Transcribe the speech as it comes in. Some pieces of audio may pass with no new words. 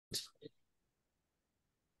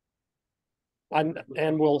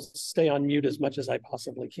and will stay on mute as much as I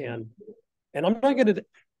possibly can. And I'm not going to.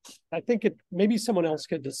 I think maybe someone else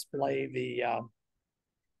could display the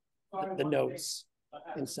notes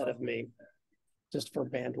instead of me, just for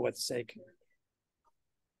bandwidth's sake.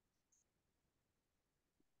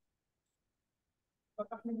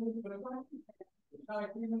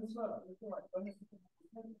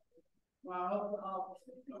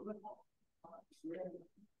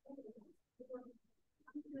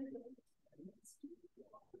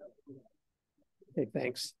 Okay,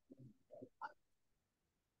 thanks.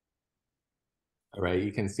 All right,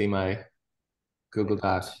 you can see my Google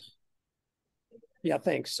Doc. Yeah,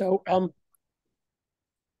 thanks. So,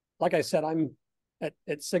 like I said, I'm at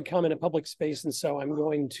SIGCOMM in a public space, and so I'm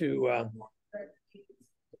going to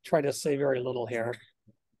try to say very little here.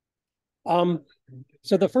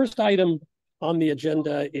 So the first item on the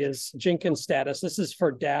agenda is Jenkins status. This is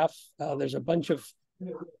for DAF. There's a bunch of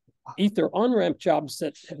Aether on-ramp jobs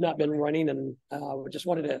that have not been running, and we just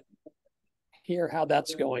wanted to hear how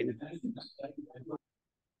that's going.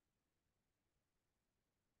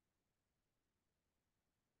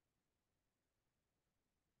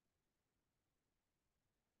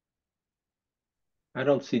 I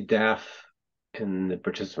don't see DAF in the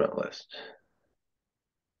participant list,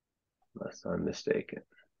 unless I'm mistaken.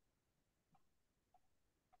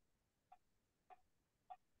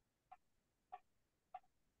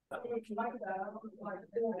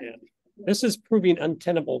 Yeah. This is proving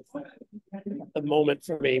untenable at the moment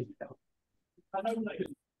for me.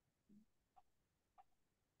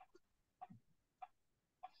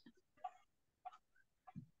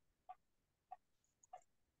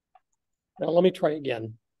 Now let me try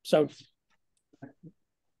again. So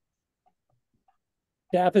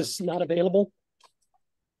DAF is not available?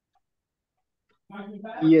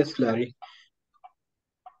 Yes, Larry.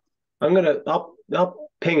 I'll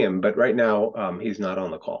ping him, but right now he's not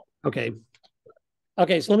on the call. Okay.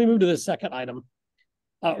 Okay, so let me move to the second item.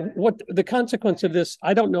 What the consequence of this,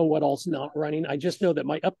 I don't know what all's not running. I just know that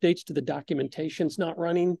my updates to the documentation's not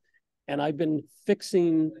running. And I've been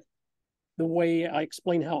fixing the way I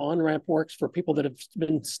explain how on-ramp works for people that have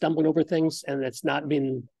been stumbling over things, and it's not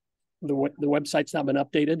been, the website's not been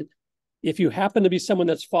updated. If you happen to be someone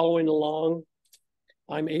that's following along,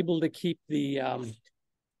 I'm able to keep the,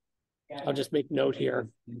 I'll just make note here.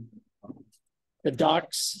 The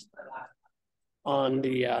docs on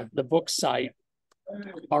the book site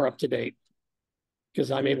are up to date because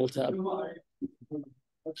I'm able to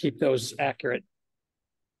keep those accurate.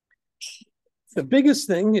 The biggest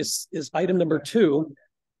thing is item number 2.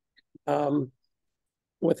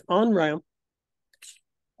 With on-ramp,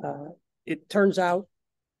 it turns out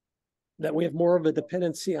that we have more of a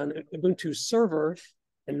dependency on Ubuntu server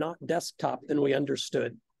and not desktop than we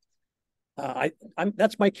understood.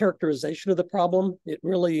 That's my characterization of the problem. It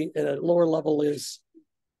really, at a lower level, is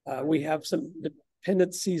we have some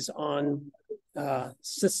dependencies on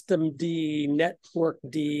system D, network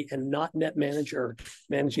D, and not net manager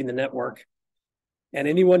managing the network. And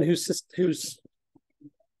anyone who's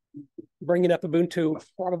bringing up Ubuntu,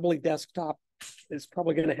 probably desktop, is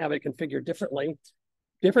probably going to have it configured differently.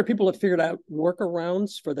 Different people have figured out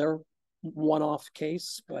workarounds for their one-off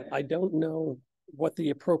case, but I don't know what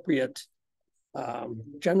the appropriate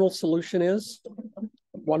general solution is.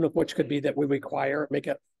 One of which could be that we make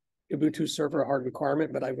a Ubuntu server a hard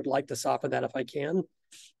requirement, but I would like to soften that if I can.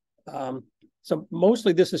 So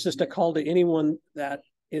mostly this is just a call to anyone that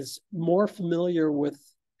is more familiar with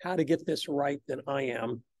how to get this right than I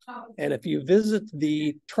am. And if you visit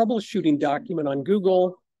the troubleshooting document on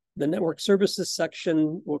Google, the network services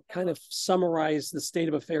section will kind of summarize the state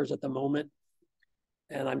of affairs at the moment.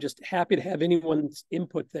 And I'm just happy to have anyone's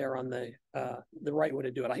input there on the right way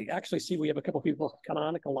to do it. I actually see we have a couple of people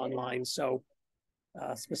Canonical online. So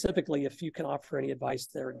specifically, if you can offer any advice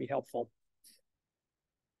there, it'd be helpful.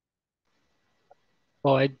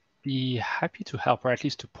 Well, I'd be happy to help, or at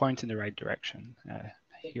least to point in the right direction.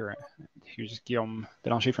 Here's Guillaume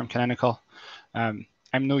Bélanger from Canonical. I'm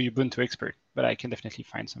no Ubuntu expert, but I can definitely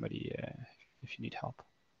find somebody if you need help.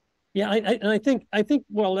 Yeah, I think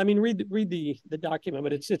well, I mean, read the document,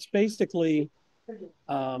 but it's basically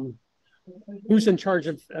who's in charge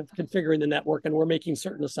of configuring the network, and we're making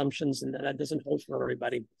certain assumptions, and that doesn't hold for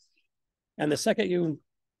everybody. And the second you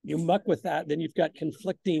muck with that, then you've got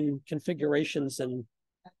conflicting configurations, and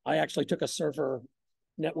I actually took a server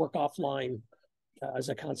network offline as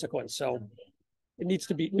a consequence. So it needs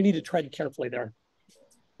to be, we need to tread carefully there.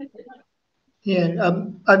 Yeah,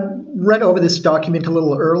 I read over this document a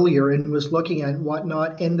little earlier and was looking at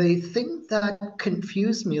whatnot, and the thing that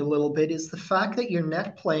confused me a little bit is the fact that your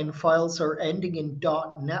NetPlane files are ending in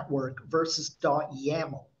 .network versus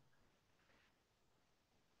 .yaml.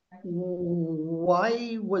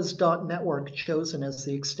 Why was .network chosen as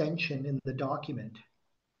the extension in the document?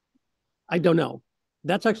 I don't know.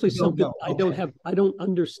 That's actually something I don't have. I don't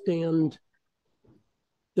understand.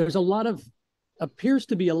 There's appears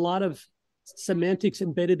to be a lot of semantics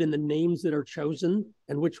embedded in the names that are chosen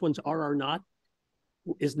and which ones are or not.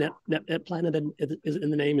 Is net planet is in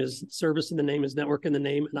the name, is service in the name, is network in the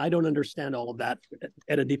name, and I don't understand all of that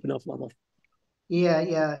at a deep enough level.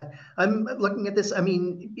 Yeah. I'm looking at this. I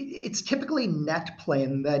mean, it's typically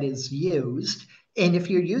NetPlane that is used. And if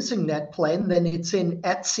you're using NetPlane, then it's in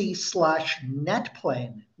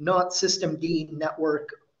etc/NetPlane, not systemd network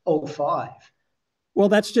 05. Well,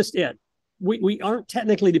 that's just it. We aren't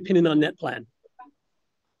technically depending on NetPlan.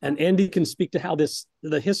 And Andy can speak to how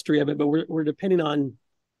the history of it, but we're depending on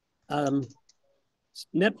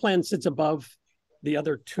NetPlan sits above the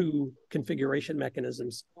other two configuration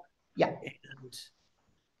mechanisms. Yeah.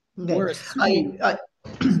 And we're assuming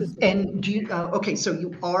and do you okay, so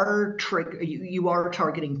you are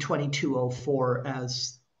targeting 2204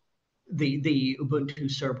 as the Ubuntu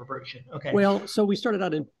server version. Okay. Well, so we started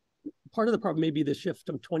out in part of the problem may be the shift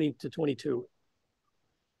from 20 to 22.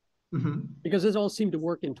 Because this all seemed to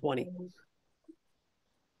work in 20.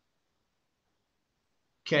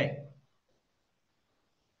 Okay.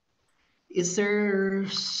 Is there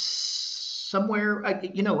somewhere,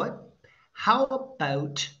 you know what? How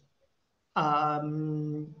about,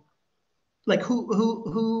 like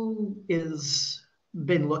who is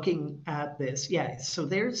been looking at this? Yeah, so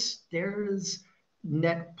there's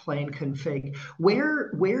NetPlane config.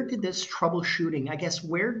 Where did this troubleshooting, I guess,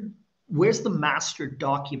 where's the master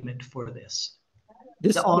document for this?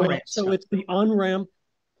 The on-ramp so stuff. it's the on-ramp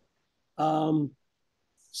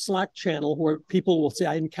Slack channel where people will say,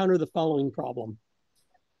 I encounter the following problem.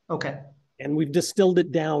 Okay. And we've distilled it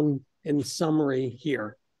down in summary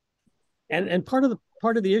here. And part of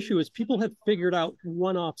the issue is people have figured out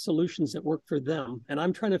one-off solutions that work for them. And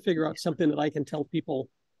I'm trying to figure out something that I can tell people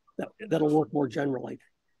that'll work more generally.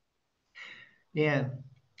 Yeah.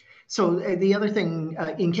 So the other thing,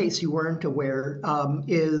 in case you weren't aware,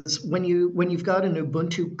 is when you've got an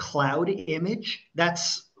Ubuntu cloud image,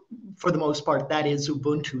 that's for the most part that is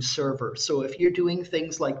Ubuntu server. So if you're doing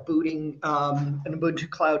things like booting an Ubuntu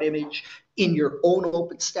cloud image in your own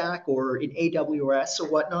OpenStack or in AWS or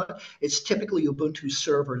whatnot, it's typically Ubuntu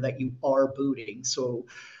server that you are booting. So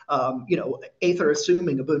Aether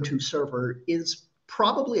assuming Ubuntu server is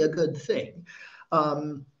probably a good thing.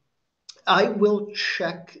 I will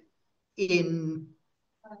check in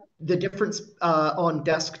the difference on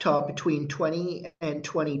desktop between 20 and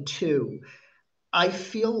 22. I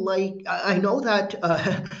feel like I know that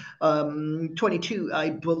 22, I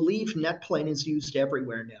believe NetPlane is used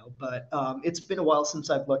everywhere now, but it's been a while since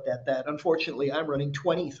I've looked at that. Unfortunately, I'm running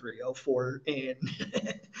 2304, and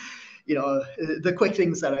the quick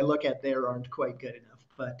things that I look at there aren't quite good enough.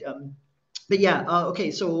 But yeah, okay,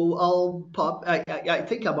 so I'll pop, I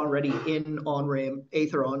think I'm already in on-ramp,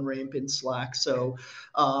 Aether on-ramp in Slack, so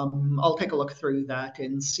I'll take a look through that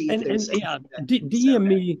and see if there's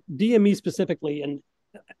DME specifically, and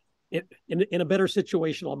in a better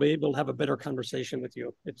situation, I'll be able to have a better conversation with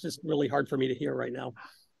you. It's just really hard for me to hear right now.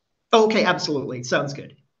 Okay, absolutely. Sounds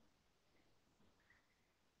good.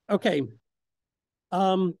 Okay.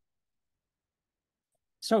 So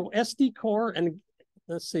SD core, and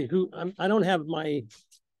let's see I don't have my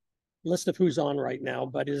list of who's on right now,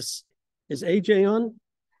 but is AJ on?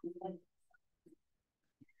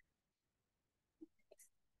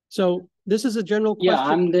 So this is a general question. Yeah,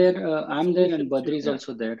 I'm there. I'm there, and Badri is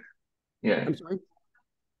also there. Yeah. I'm sorry.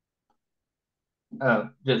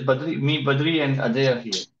 Just Badri and Ajay are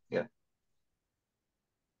here. Yeah.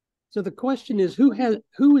 So the question is, who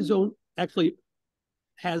actually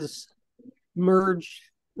has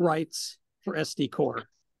merge rights for SD core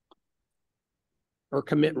or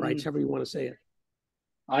commit rights, however you want to say it.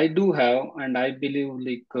 I do have, and I believe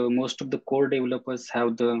like most of the core developers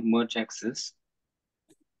have the merge access.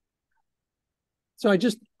 So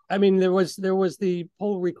there was the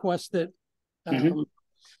pull request that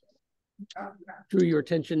drew your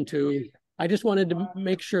attention to. I just wanted to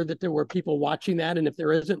make sure that there were people watching that, and if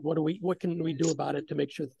there isn't, what can we do about it to make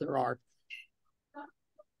sure that there are?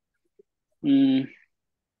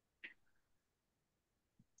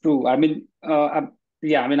 True. I mean,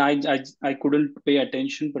 yeah. I mean, I couldn't pay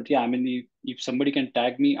attention, but yeah. I mean, if somebody can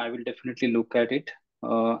tag me, I will definitely look at it.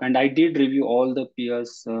 And I did review all the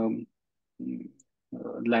peers'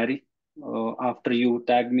 Larry. After you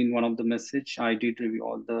tagged me in one of the message, I did review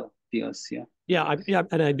all the peers. Yeah. Yeah,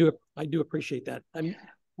 and I do appreciate that. I'm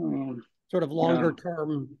sort of longer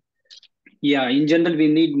term. Yeah, in general, we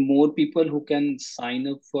need more people who can sign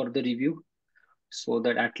up for the review, so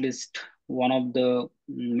that at least one of the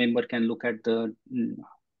member can look at the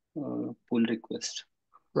pull request.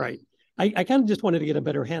 Right. I kind of just wanted to get a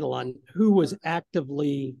better handle on who was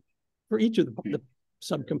actively, for each of the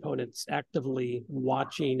subcomponents, actively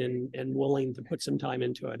watching and willing to put some time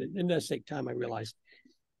into it. It does take time, I realize.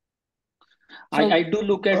 So, I do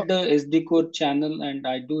look at the SD core channel and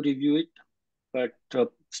I do review it, but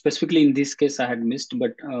specifically in this case I had missed.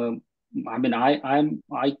 But I mean,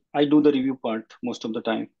 I do the review part most of the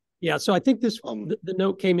time. Yeah, so I think this the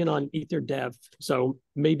note came in on Aether Dev, so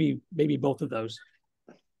maybe both of those.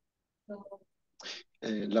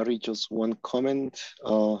 Larry, just one comment.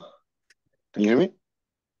 Can you hear me?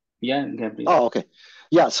 Yeah, Gabriel. Oh, okay.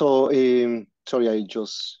 Yeah, so sorry, I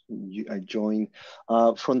joined.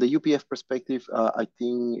 From the UPF perspective, I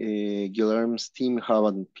think Guilherme's team have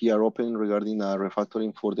a PR open regarding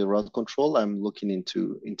refactoring for the route control. I'm looking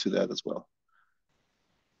into that as well.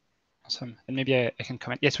 Awesome. And maybe I can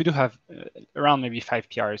comment. Yes, we do have around maybe 5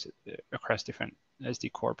 PRs across different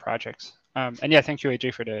SD core projects. And yeah, thank you,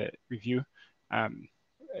 AJ, for the review.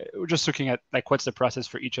 We're just looking at like what's the process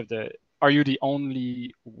for each of the. Are you the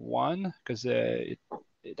only one? Because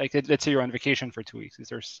like let's say you're on vacation for 2 weeks. Is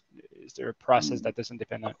there a process that doesn't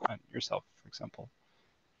depend on yourself, for example?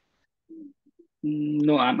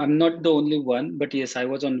 No, I'm not the only one, but yes, I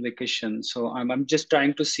was on vacation, so I'm just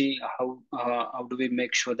trying to see how do we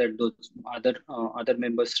make sure that those other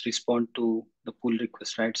members respond to the pull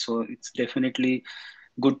request, right? So it's definitely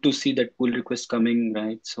good to see that pull request coming,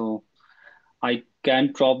 right? So I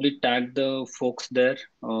can probably tag the folks there.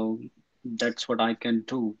 That's what I can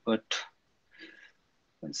do, but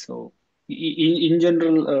so in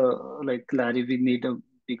general, like Larry, we need a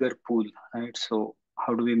bigger pool, right? So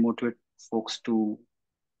how do we motivate folks to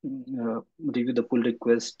review the pull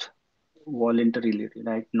request voluntarily,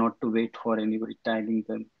 right? Not to wait for anybody tagging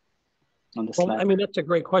them on the Slack. Well, I mean, that's a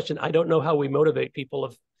great question. I don't know how we motivate people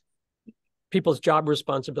if people's job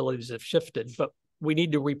responsibilities have shifted, but we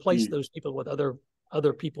need to replace those people with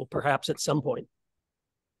other people perhaps at some point.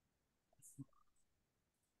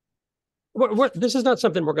 This is not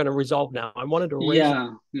something we're going to resolve now. I wanted to raise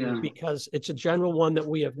it because it's a general one that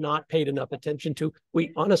we have not paid enough attention to.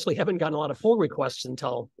 We honestly haven't gotten a lot of pull requests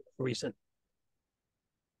until recent.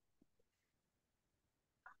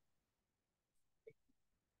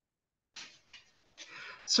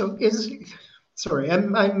 So sorry,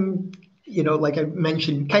 I'm like I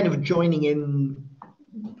mentioned, kind of joining in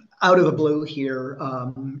out of the blue here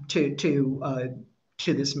to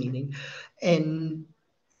this meeting, and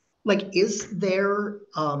like, is there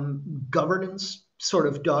governance sort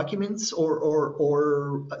of documents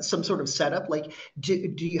or some sort of setup? Like, do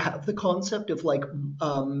you have the concept of like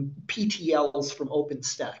PTLs from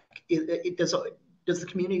OpenStack? Does the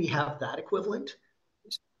community have that equivalent?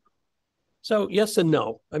 So yes and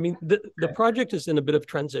no. I mean, the project is in a bit of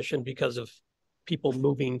transition because of people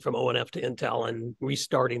moving from ONF to Intel and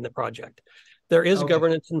restarting the project. There is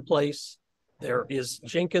governance in place. There is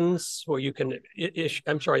Jenkins where you can there's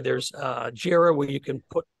Jira where you can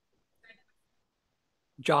put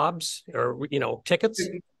jobs or tickets.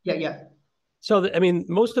 Yeah. So I mean,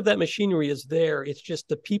 most of that machinery is there. It's just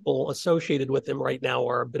the people associated with them right now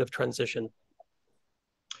are a bit of transition.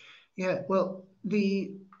 Yeah. Well,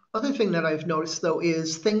 the other thing that I've noticed though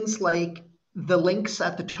is things like the links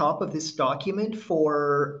at the top of this document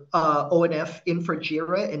for ONF Infra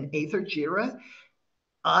Jira and Aether Jira.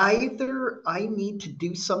 Either I need to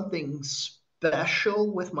do something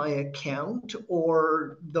special with my account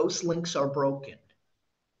or those links are broken.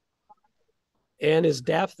 And is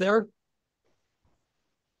DAF there?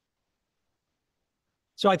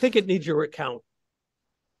 So I think it needs your account.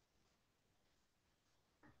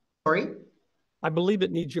 Sorry? I believe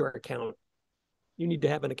it needs your account. You need to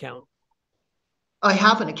have an account. I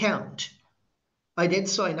have an account. I did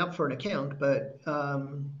sign up for an account, but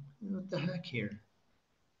what the heck here?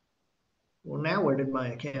 Well, now where did my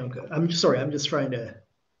account go? I'm sorry, I'm just trying to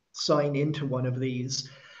sign into one of these.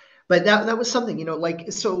 But that was something,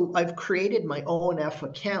 like, so I've created my ONF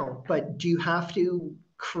account, but do you have to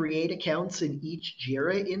create accounts in each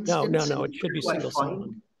Jira instance? No, it should be single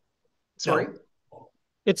sign-on. Sorry? No.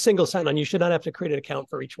 It's single sign-on. You should not have to create an account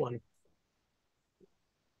for each one.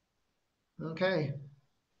 Okay.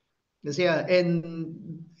 Yeah,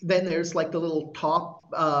 and then there's like the little top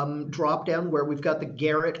drop down where we've got the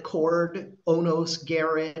Garrett cord, Onos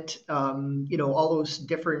Garrett, all those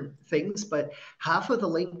different things, but half of the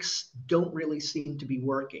links don't really seem to be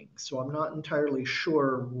working. So I'm not entirely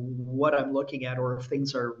sure what I'm looking at or if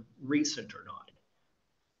things are recent or not.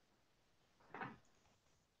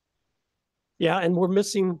 Yeah, and we're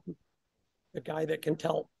missing a guy that can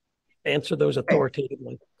answer those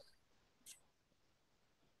authoritatively.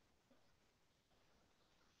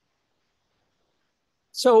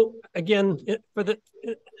 So again, for the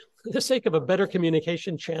sake of a better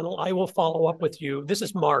communication channel, I will follow up with you. This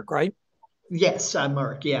is Mark, right? Yes, I'm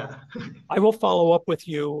Mark. Yeah. I will follow up with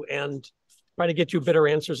you and try to get you better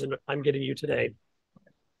answers than I'm getting you today.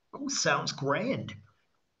 Oh, sounds grand.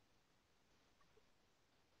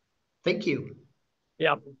 Thank you.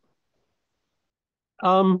 Yeah.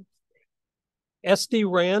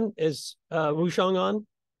 SD-RAN is Wuzhong on?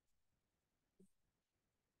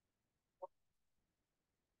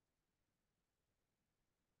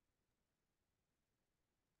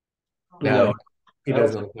 No, he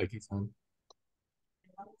doesn't look like he's on.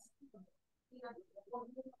 I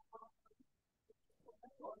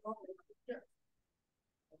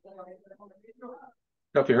don't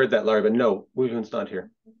know if you heard that, Larry, but no, Wujun's not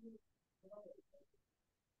here.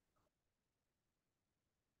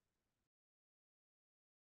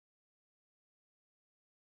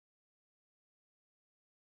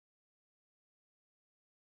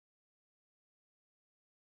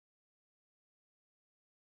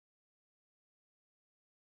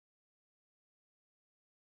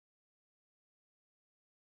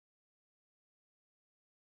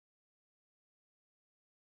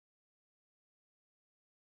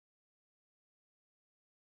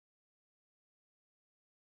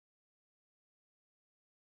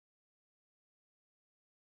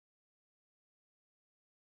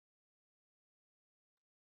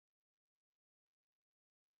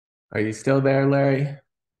 Are you still there, Larry?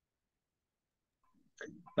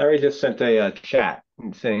 Larry just sent a chat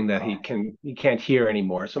saying that he can't hear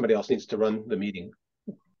anymore. Somebody else needs to run the meeting.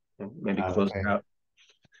 Maybe close it out.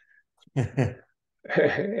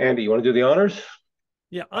 Andy, you want to do the honors?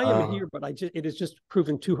 Yeah, I am here, but it has just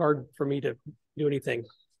proven too hard for me to do anything.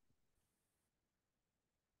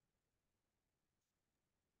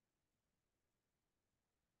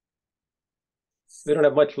 We don't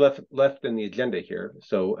have much left in the agenda here.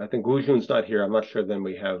 So I think Wujun's not here. I'm not sure then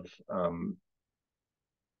we have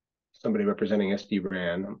somebody representing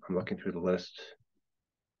SD-RAN. I'm looking through the list.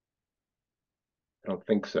 I don't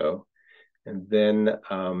think so. And then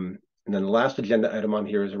the last agenda item on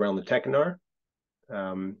here is around the Techinar. I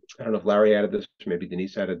don't know if Larry added this, or maybe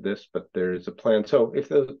Denise added this, but there's a plan. So if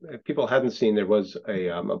people hadn't seen, there was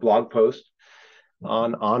a blog post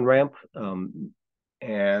on OnRamp,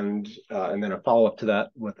 and then a follow up to that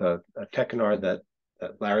with a Techinar that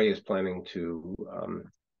Larry is planning to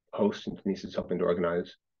host, and Denise is helping to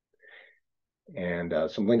organize. And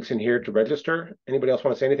some links in here to register. Anybody else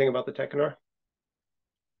want to say anything about the Techinar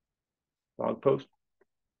blog post?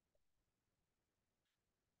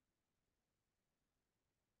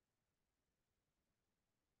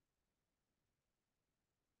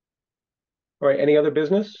 All right, any other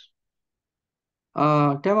business?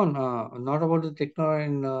 Tavon, not about the techno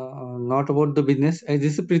and not about the business.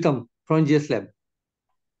 This is Pritham from GS Lab.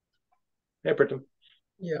 Hey, Pritham.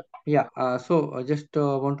 Yeah. Yeah. So I just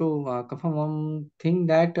want to confirm one thing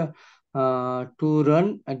that to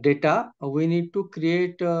run data, we need to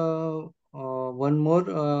create one more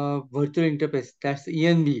virtual interface. That's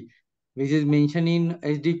ENV, which is mentioned in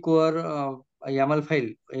SD core YAML file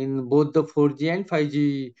in both the 4G and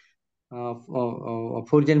 5G,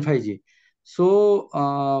 4G and 5G. So,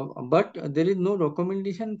 but there is no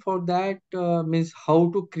documentation for that. Means how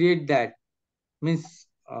to create that. Means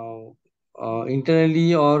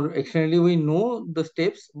internally or externally we know the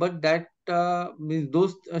steps, but that means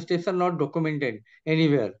those steps are not documented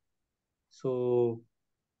anywhere. So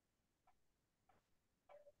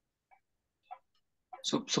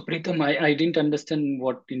Pritham, I didn't understand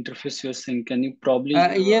what interface you're saying. Can you probably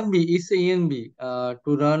ENB is ENB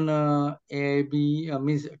to run AIB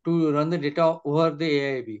means to run the data over the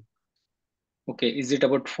AIB. Okay, is it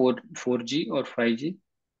about 4G or 5G?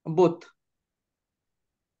 Both.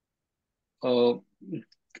 I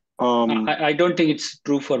don't think it's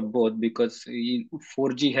true for both, because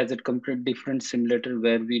 4G has a complete different simulator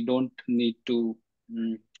where we don't need to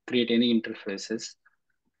create any interfaces.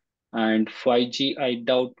 And 5G, I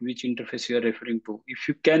doubt which interface you are referring to. If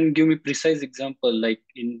you can give me precise example, like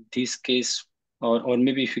in this case, or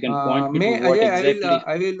maybe if you can point me to what exactly.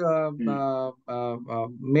 I will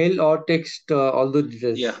mail or text all the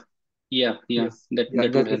details. Yeah, Yeah, Yes. that Yeah,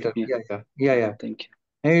 would that's help. better. Yeah, Yeah. thank you.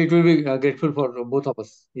 And it will be grateful for both of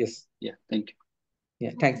us. Yes. Yeah, thank you.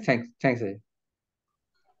 Yeah. Thanks, Ajay.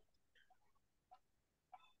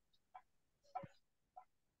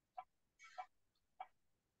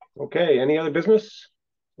 Okay, any other business?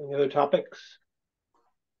 Any other topics?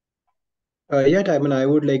 Yeah, Timon, I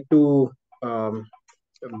would like to um,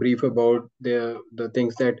 brief about the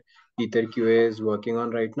things that Ether QA is working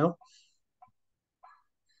on right now.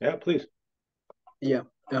 Yeah, please. Yeah.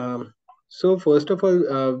 So first of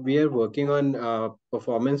all, we are working on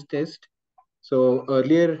performance test. So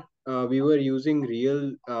earlier we were using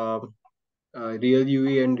real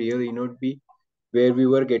UE and real eNote B, where we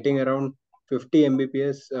were getting around 50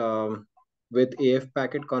 Mbps with AF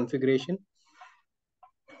packet configuration.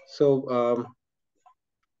 So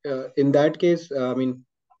in that case, I mean,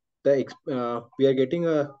 we are getting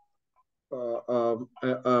a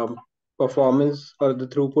performance or the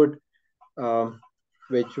throughput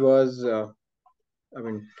which was I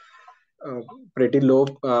mean uh, pretty low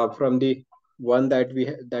from the one that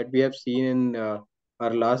we have seen in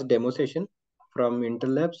our last demo session from Intel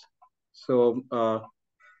Labs. So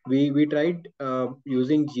we tried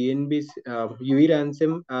using GNB UE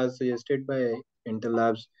ransom as suggested by Intel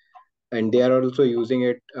Labs, and they are also using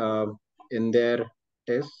it in their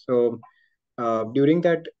tests. So during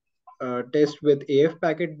that test with AF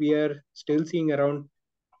packet, we are still seeing around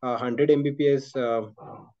 100 Mbps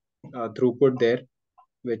throughput there,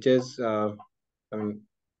 which is, I mean,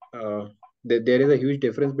 there is a huge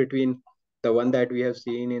difference between the one that we have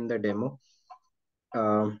seen in the demo.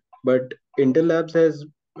 But Intel Labs has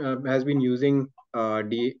been using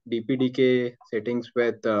DPDK settings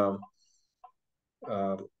with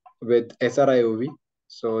SRIOV.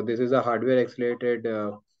 So this is a hardware accelerated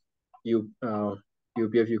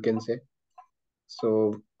UPF, you can say.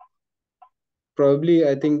 So probably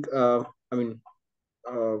I think I mean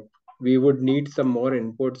we would need some more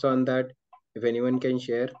inputs on that if anyone can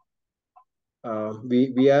share.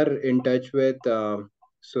 We are in touch with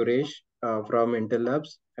Suresh from Intel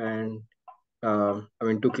Labs, and I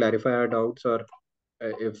mean to clarify our doubts or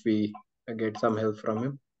if we get some help from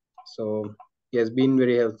him. So he has been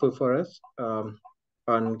very helpful for us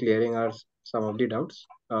on clearing our some of the doubts.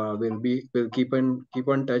 We'll keep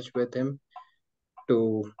on touch with him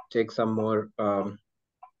to check some more. I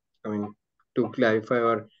mean, to clarify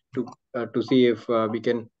or to see if we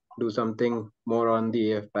can do something more on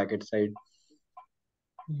the AF packet side.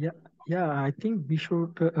 Yeah, I think we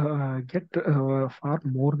should get far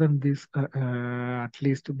more than this, at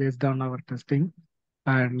least based on our testing.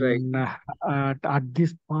 Right. And at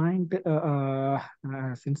this point,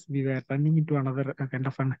 since we were running into another kind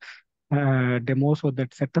of an demo, so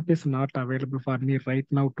that setup is not available for me right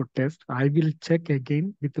now to test. I will check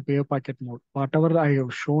again with the pair packet mode. Whatever I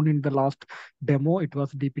have shown in the last demo, it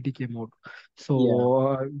was DPTK mode. Yeah.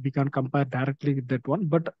 So we can compare directly with that one.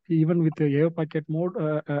 But even with the air packet mode,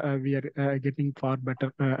 we are getting far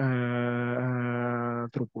better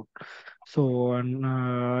throughput. So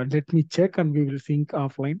let me check and we will sync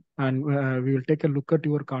offline, and we will take a look at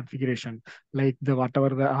your configuration, like the whatever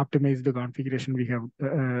the optimized configuration we have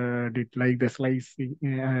did, like the slicing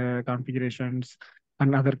configurations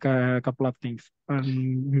and other couple of things.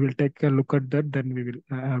 And we will take a look at that, then we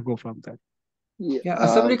will go from there. Yeah,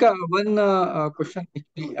 Samrika, one question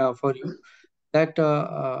actually for you. That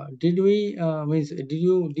did we means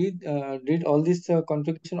did all this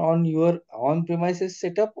configuration on your on-premises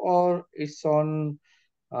setup, or it's on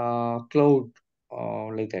cloud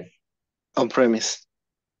like that? On premise.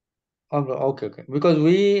 Okay. Because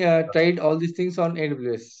we tried all these things on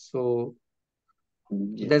AWS, so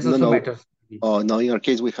Yeah. that's also No. matters. No, in our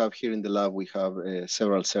case, we have here in the lab, we have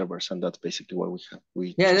several servers, and that's basically what we have.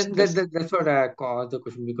 Yeah, Just test. that's what I asked the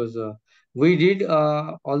question, because we did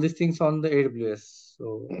all these things on the AWS.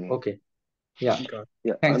 So okay, yeah,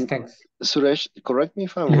 Yeah, thanks. Suresh, correct me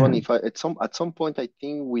if I'm wrong. If at some point I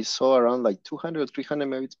think we saw around like 200 or 300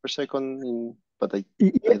 megabits per second but I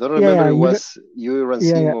don't remember it was you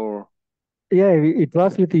ransom or Yeah, it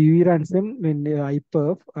was with UE ransom in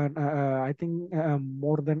iPerf, and I think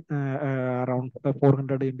more than around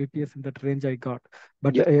 400 Mbps in that range I got.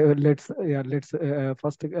 But let's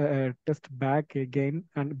first test back again,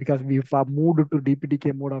 and because we moved to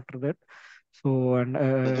DPDK mode after that, so and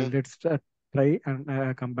let's try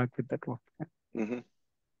and come back with that one.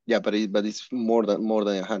 Yeah, but it's more than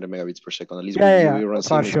 100 megabits per second. At least with Yeah, UE for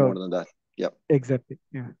ransom is sure. more than that. Yeah. Exactly.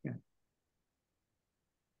 Yeah.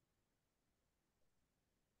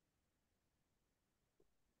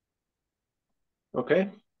 Okay.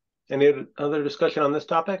 Any other discussion on this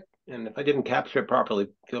topic? And if I didn't capture it properly,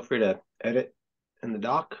 feel free to edit in the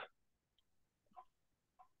doc.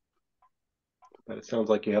 but it sounds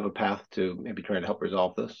like you have a path to maybe try to help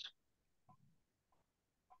resolve this.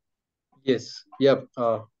 Yes. Yep.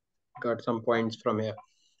 Got some points from here.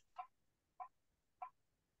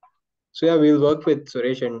 So yeah, we'll work with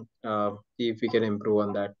Suresh and see if we can improve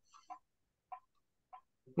on that.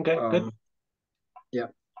 Okay, good. Yeah.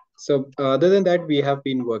 So other than that, we have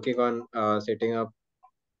been working on setting up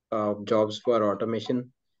jobs for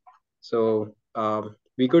automation. So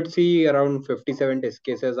we could see around 57 test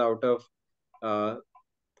cases out of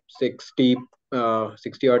 60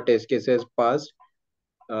 60 odd test cases passed.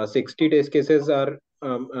 60 test cases are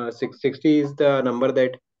 60 is the number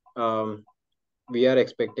that we are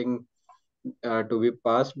expecting to be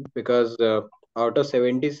passed, because out of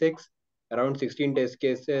 76, around 16 test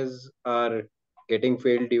cases are getting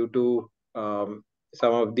failed due to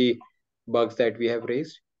some of the bugs that we have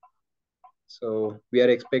raised. So we are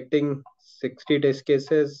expecting 60 test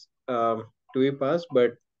cases to be passed,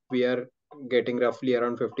 but we are getting roughly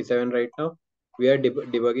around 57 right now. We are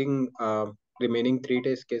debugging remaining 3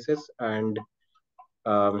 test cases, and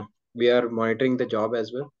we are monitoring the job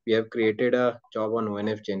as well. We have created a job on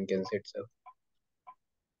ONF Jenkins itself.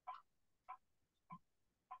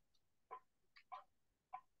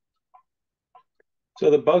 So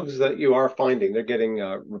the bugs that you are finding, they're getting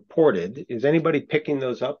reported. Is anybody picking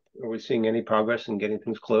those up? Are we seeing any progress in getting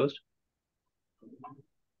things closed?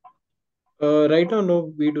 Right now,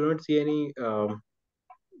 no, we do not see any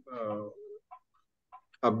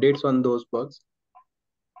updates on those bugs.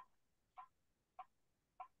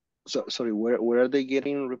 So sorry, where are they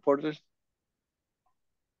getting reported?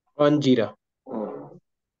 On Jira. Oh,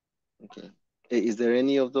 okay. Is there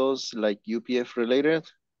any of those like UPF related?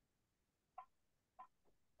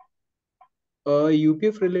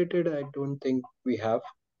 UPF related, I don't think we have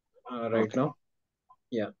right now.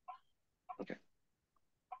 Yeah. Okay.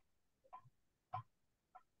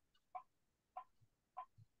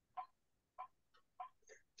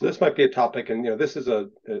 So this might be a topic, and this is a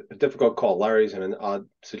difficult call. Larry's in an odd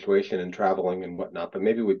situation and traveling and whatnot, but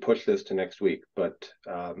maybe we push this to next week. But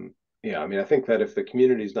yeah, I mean, I think that if the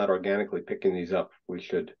community is not organically picking these up, we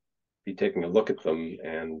should be taking a look at them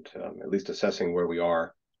and at least assessing where we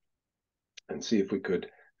are and see if we could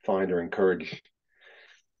find or encourage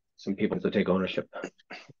some people to take ownership of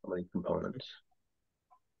these components.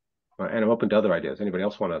 And I'm open to other ideas. Anybody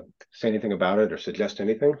else want to say anything about it or suggest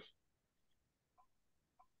anything?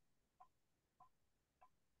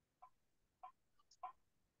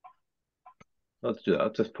 Let's do that.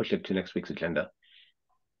 Let's just push it to next week's agenda.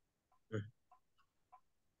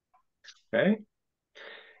 Okay.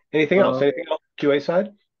 Anything else? Anything else QA side?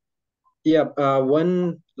 Yeah.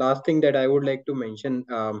 One last thing that I would like to mention,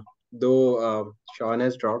 though Sean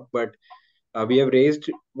has dropped, but we have raised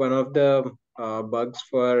one of the bugs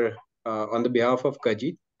for on the behalf of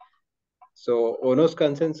Kajit. So Ono's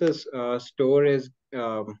consensus store is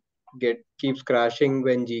keeps crashing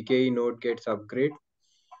when GKE node gets upgrade.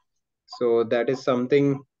 So that is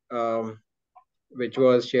something which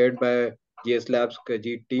was shared by GS Labs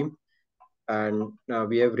Kajit team, and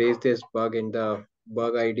we have raised this bug, and the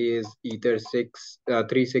bug ID is Aether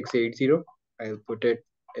 3680. I'll put it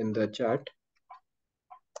in the chat.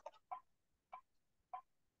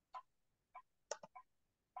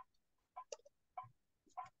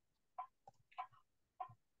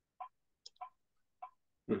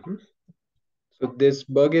 So this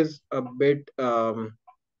bug is a bit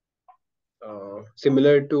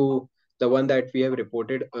similar to the one that we have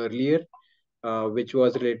reported earlier, which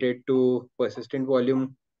was related to persistent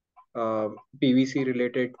volume PVC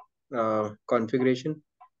related configuration.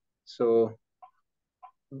 So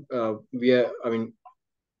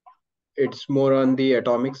it's more on the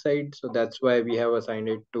atomic side, so that's why we have assigned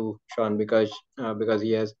it to Sean, because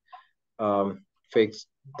he has fixed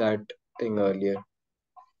that thing earlier.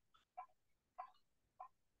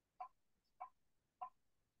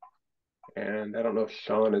 And I don't know if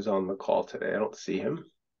Sean is on the call today. I don't see him.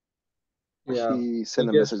 Yeah, he sent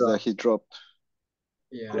a message that he dropped.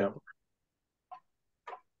 Yeah.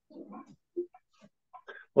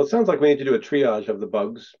 Well, it sounds like we need to do a triage of the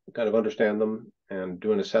bugs, kind of understand them and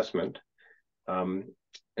do an assessment, and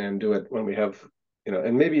do it when we have,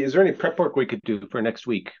 and maybe, is there any prep work we could do for next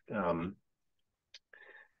week? We're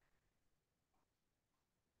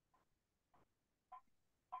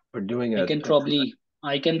doing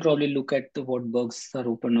I can probably look at what bugs are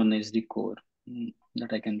open on SD core,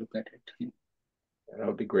 that I can look at it. Yeah. That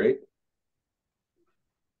would be great.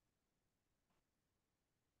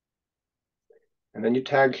 And then you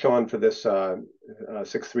tagged Sean for this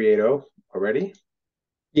 6380 already?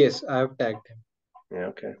 Yes, I have tagged him. Yeah,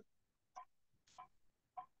 okay.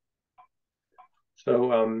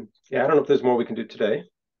 So yeah, I don't know if there's more we can do today.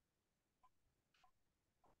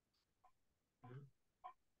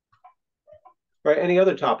 All right, any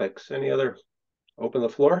other topics? Any other? Open the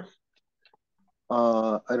floor.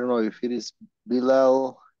 I don't know if it is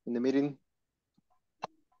Bilal in the meeting.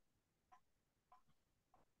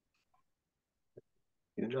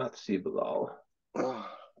 You do not see Bilal.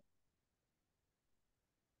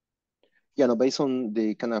 Yeah, no, based on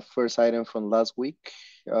the kind of first item from last week,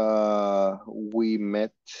 we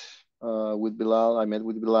met with Bilal. I met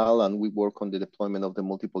with Bilal and we work on the deployment of the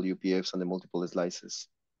multiple UPFs and the multiple slices.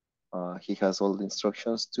 He has all the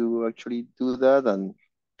instructions to actually do that and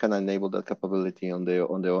can enable that capability on the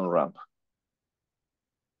on-ramp.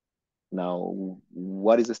 Now,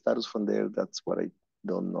 what is the status from there? That's what I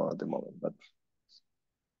don't know at the moment. But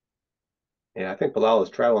yeah, I think Bilal is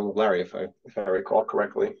traveling with Larry, if I recall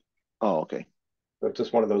correctly. Oh, okay. So it's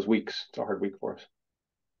just one of those weeks. It's a hard week for us.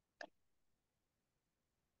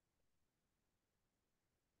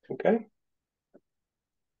 Okay.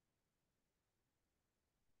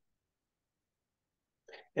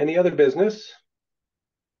 Any other business?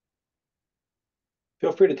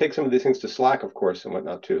 Feel free to take some of these things to Slack, of course, and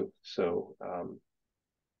whatnot too. So,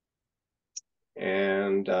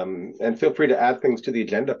 and feel free to add things to the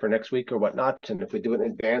agenda for next week or whatnot. And if we do it in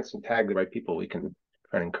advance and tag the right people, we can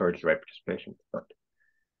try and encourage the right participation.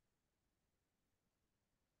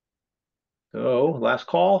 So, last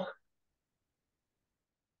call.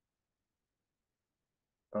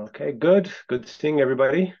 Okay, good. Good seeing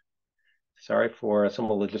everybody. Sorry for some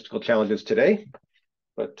of the logistical challenges today,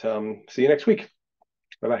 but see you next week.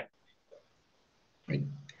 Bye-bye. Great.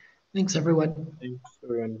 Thanks, everyone. Thanks,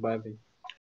 everyone. Bye.